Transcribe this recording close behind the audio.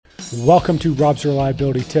Welcome to Rob's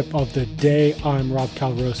Reliability Tip of the Day. I'm Rob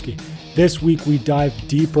Kalwarowski. This week we dive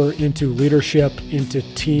deeper into leadership, into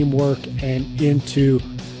teamwork, and into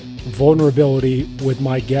vulnerability with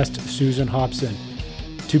my guest, Susan Hobson.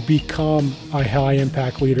 To become a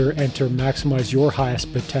high-impact leader and to maximize your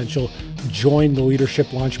highest potential, join the Leadership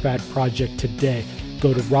Launchpad Project today.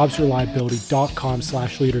 Go to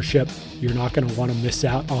robsreliability.com/leadership. You're not going to want to miss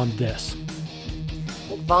out on this.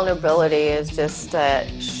 Vulnerability is just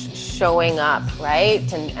showing up,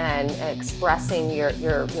 right? And expressing your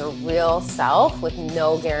real self with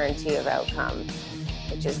no guarantee of outcome,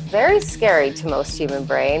 which is very scary to most human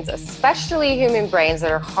brains, especially human brains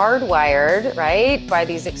that are hardwired, right, by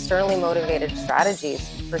these externally motivated strategies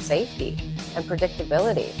for safety and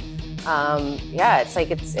predictability.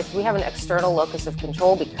 It's if we have an external locus of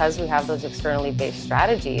control because we have those externally based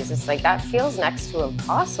strategies, it's like that feels next to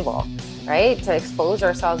impossible, right? To expose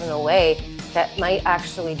ourselves in a way that might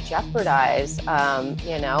actually jeopardize,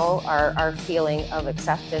 our feeling of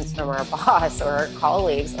acceptance from our boss or our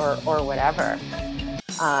colleagues or whatever.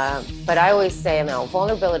 But I always say, no,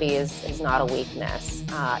 vulnerability is not a weakness.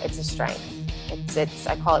 It's a strength.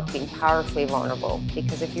 I call it being powerfully vulnerable,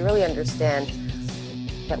 because if you really understand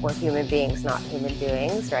that we're human beings, not human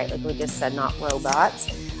doings, right? Like we just said, not robots.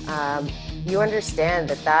 You understand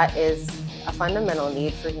that is a fundamental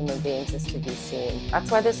need for human beings, is to be seen. That's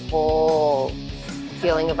why this whole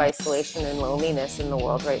feeling of isolation and loneliness in the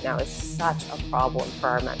world right now is such a problem for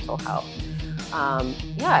our mental health.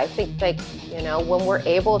 I think when we're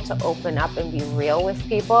able to open up and be real with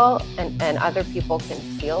people and other people can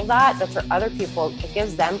feel that's where other people, it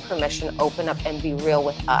gives them permission to open up and be real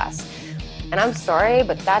with us. And I'm sorry,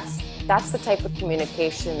 but that's the type of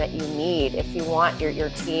communication that you need if you want your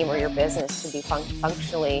team or your business to be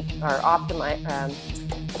functionally or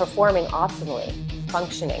performing optimally,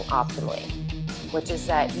 functioning optimally, which is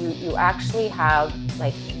that you actually have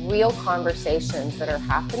like real conversations that are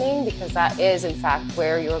happening, because that is in fact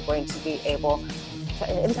where you're going to be able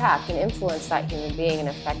to impact and influence that human being and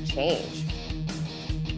affect change.